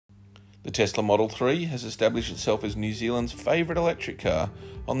The Tesla Model 3 has established itself as New Zealand's favourite electric car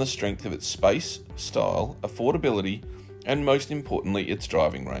on the strength of its space, style, affordability, and most importantly, its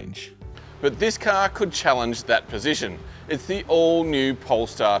driving range. But this car could challenge that position. It's the all-new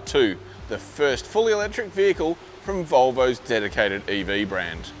Polestar 2, the first fully electric vehicle from Volvo's dedicated EV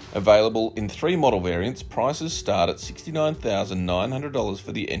brand. Available in 3 model variants, prices start at $69,900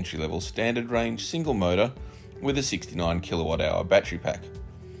 for the entry-level standard range single motor with a 69 kilowatt-hour battery pack.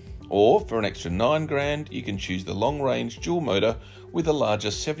 Or for an extra $9,000, you can choose the long-range dual motor with a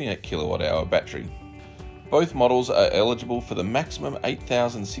larger 78 kilowatt-hour battery. Both models are eligible for the maximum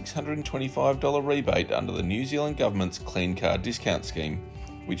 $8,625 rebate under the New Zealand Government's Clean Car Discount Scheme,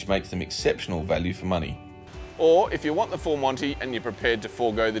 which makes them exceptional value for money. Or if you want the full Monty and you're prepared to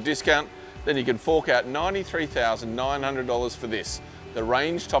forego the discount, then you can fork out $93,900 for this, the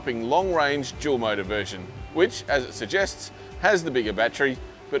range-topping long-range dual motor version, which, as it suggests, has the bigger battery,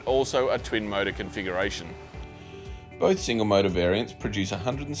 but also a twin motor configuration. Both single motor variants produce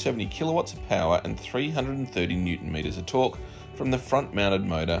 170 kilowatts of power and 330 newton meters of torque from the front mounted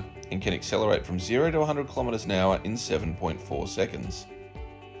motor and can accelerate from 0 to 100 kilometers an hour in 7.4 seconds.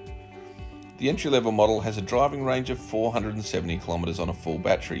 The entry-level model has a driving range of 470 kilometers on a full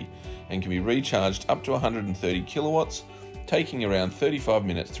battery and can be recharged up to 130 kilowatts, taking around 35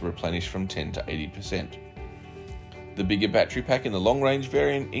 minutes to replenish from 10 to 80%. The bigger battery pack in the long-range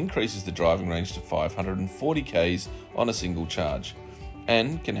variant increases the driving range to 540 km on a single charge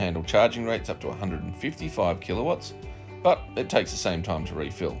and can handle charging rates up to 155 kilowatts, but it takes the same time to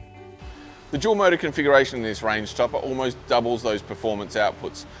refill. The dual motor configuration in this range topper almost doubles those performance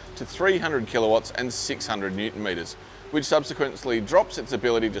outputs to 300 kilowatts and 600 newton meters, which subsequently drops its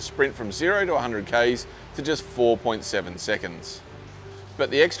ability to sprint from 0 to 100 km to just 4.7 seconds. But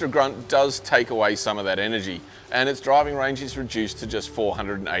the extra grunt does take away some of that energy, and its driving range is reduced to just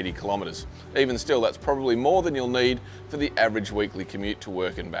 480 kilometres. Even still, that's probably more than you'll need for the average weekly commute to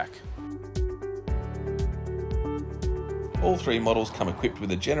work and back. All 3 models come equipped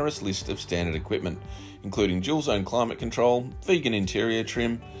with a generous list of standard equipment, including dual zone climate control, vegan interior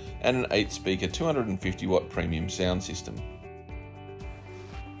trim, and an 8-speaker 250-watt premium sound system.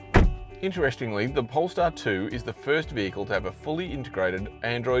 Interestingly, the Polestar 2 is the first vehicle to have a fully integrated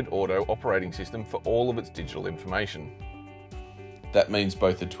Android Auto operating system for all of its digital information. That means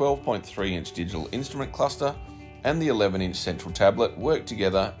both the 12.3-inch digital instrument cluster and the 11-inch central tablet work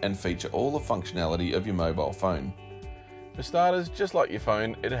together and feature all the functionality of your mobile phone. For starters, just like your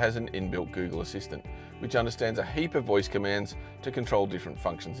phone, it has an inbuilt Google Assistant, which understands a heap of voice commands to control different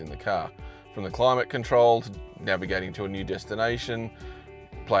functions in the car, from the climate control to navigating to a new destination,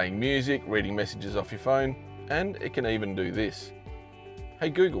 playing music, reading messages off your phone, and it can even do this. Hey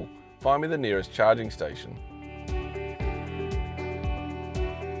Google, find me the nearest charging station.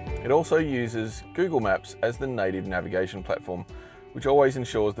 It also uses Google Maps as the native navigation platform, which always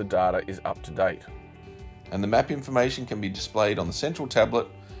ensures the data is up to date. And the map information can be displayed on the central tablet,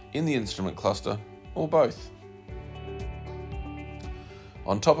 in the instrument cluster, or both.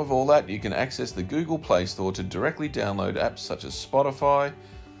 On top of all that, you can access the Google Play Store to directly download apps such as Spotify,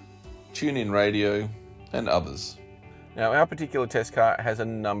 TuneIn Radio, and others. Now, our particular test car has a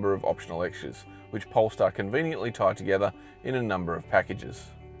number of optional extras, which Polestar conveniently tie together in a number of packages.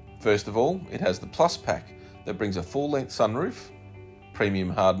 First of all, it has the Plus Pack that brings a full-length sunroof, premium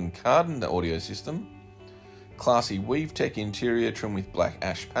hardened Cardan audio system, classy WeaveTech interior trim with black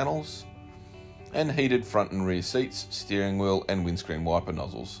ash panels, and heated front and rear seats, steering wheel and windscreen wiper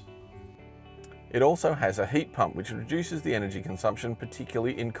nozzles. It also has a heat pump which reduces the energy consumption,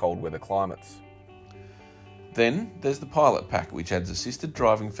 particularly in cold weather climates. Then there's the Pilot Pack, which adds assisted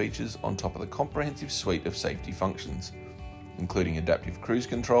driving features on top of the comprehensive suite of safety functions, including adaptive cruise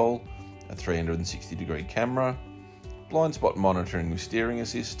control, a 360-degree camera, blind spot monitoring with steering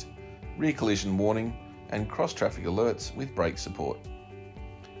assist, rear collision warning, and cross-traffic alerts with brake support.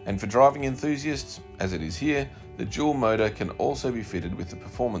 And for driving enthusiasts, as it is here, the dual motor can also be fitted with the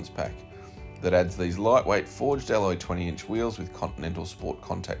Performance Pack that adds these lightweight forged alloy 20-inch wheels with Continental Sport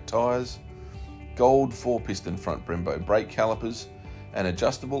contact tyres, gold 4-piston front Brembo brake calipers, and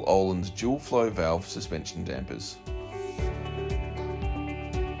adjustable Öhlins dual flow valve suspension dampers.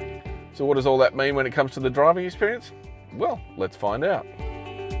 So what does all that mean when it comes to the driving experience? Well, let's find out.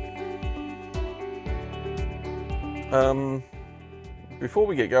 Before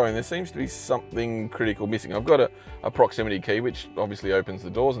we get going, there seems to be something critical missing. I've got a proximity key, which obviously opens the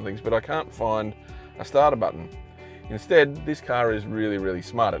doors and things, but I can't find a starter button. Instead, this car is really, really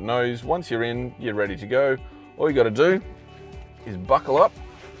smart. It knows once you're in, you're ready to go. All you got to do is buckle up,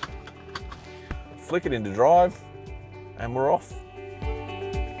 flick it into drive, and we're off.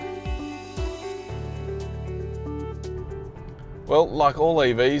 Well, like all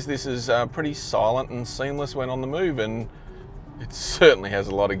EVs, this is pretty silent and seamless when on the move, and it certainly has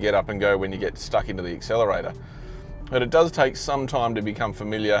a lot of get up and go when you get stuck into the accelerator. But it does take some time to become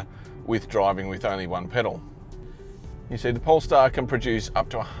familiar with driving with only one pedal. You see, the Polestar can produce up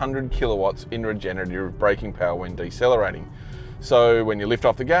to 100 kilowatts in regenerative braking power when decelerating. So when you lift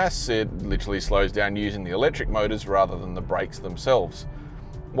off the gas, it literally slows down using the electric motors rather than the brakes themselves.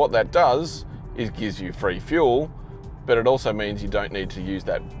 What that does is gives you free fuel, but it also means you don't need to use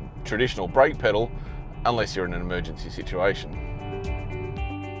that traditional brake pedal unless you're in an emergency situation.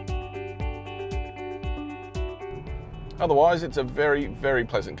 Otherwise, it's a very, very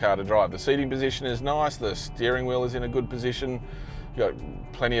pleasant car to drive. The seating position is nice, the steering wheel is in a good position, you've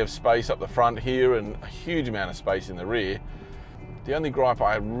got plenty of space up the front here and a huge amount of space in the rear. The only gripe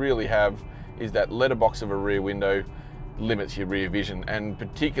I really have is that letterbox of a rear window limits your rear vision, and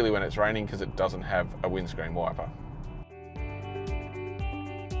particularly when it's raining because it doesn't have a windscreen wiper.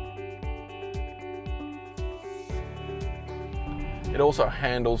 It also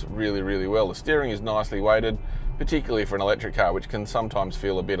handles really, really well. The steering is nicely weighted, particularly for an electric car, which can sometimes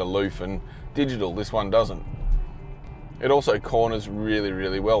feel a bit aloof and digital. This one doesn't. It also corners really,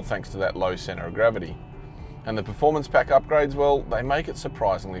 really well thanks to that low centre of gravity. And the performance pack upgrades, well, they make it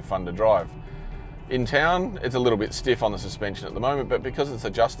surprisingly fun to drive. In town, it's a little bit stiff on the suspension at the moment, but because it's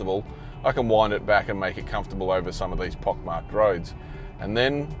adjustable, I can wind it back and make it comfortable over some of these pockmarked roads. And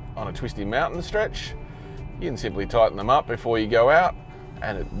then, on a twisty mountain stretch, you can simply tighten them up before you go out,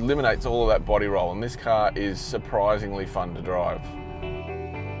 and it eliminates all of that body roll, and this car is surprisingly fun to drive.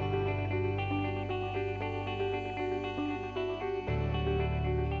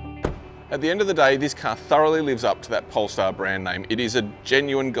 At the end of the day, this car thoroughly lives up to that Polestar brand name. It is a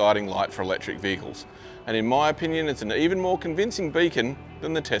genuine guiding light for electric vehicles, and in my opinion, it's an even more convincing beacon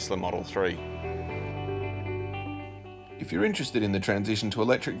than the Tesla Model 3. If you're interested in the transition to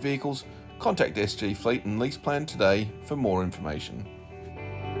electric vehicles, contact SG Fleet and Lease Plan today for more information.